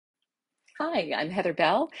Hi, I'm Heather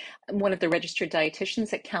Bell. I'm one of the registered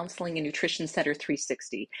dietitians at Counseling and Nutrition Center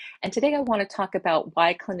 360. And today I want to talk about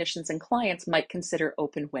why clinicians and clients might consider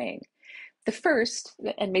open weighing. The first,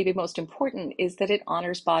 and maybe most important, is that it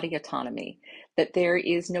honors body autonomy, that there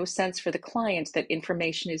is no sense for the client that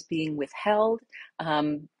information is being withheld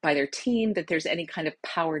by their team, that there's any kind of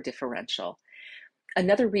power differential.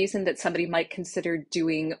 Another reason that somebody might consider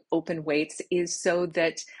doing open weights is so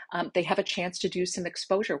that they have a chance to do some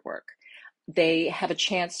exposure work. They have a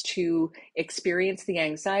chance to experience the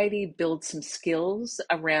anxiety, build some skills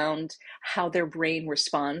around how their brain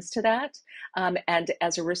responds to that. And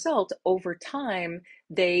as a result, over time,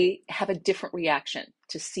 they have a different reaction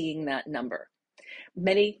to seeing that number.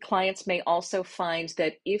 Many clients may also find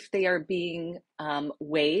that if they are being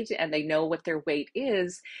weighed and they know what their weight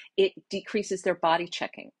is, it decreases their body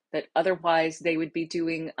checking, that otherwise they would be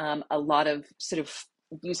doing a lot of sort of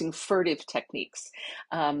using furtive techniques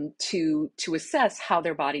to assess how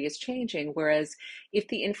their body is changing. Whereas if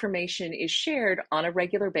the information is shared on a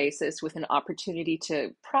regular basis with an opportunity to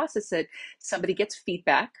process it, somebody gets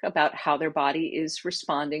feedback about how their body is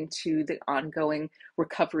responding to the ongoing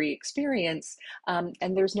recovery experience, and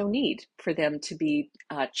there's no need for them to be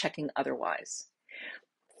checking otherwise.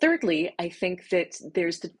 Thirdly, I think that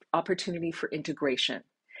there's the opportunity for integration.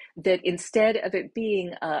 That instead of it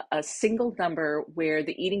being a single number where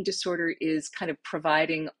the eating disorder is kind of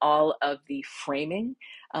providing all of the framing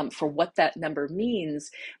for what that number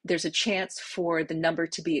means, there's a chance for the number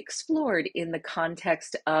to be explored in the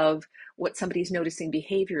context of what somebody's noticing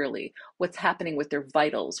behaviorally, what's happening with their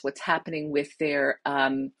vitals, what's happening with their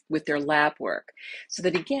lab work. So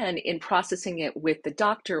that again, in processing it with the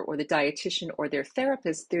doctor or the dietitian or their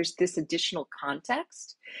therapist, there's this additional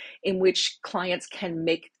context in which clients can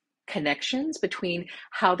make connections between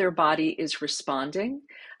how their body is responding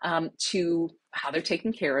to how they're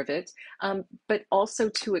taking care of it, but also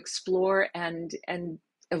to explore and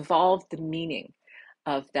evolve the meaning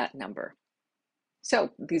of that number.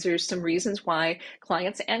 So these are some reasons why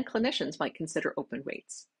clients and clinicians might consider open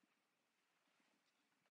weights.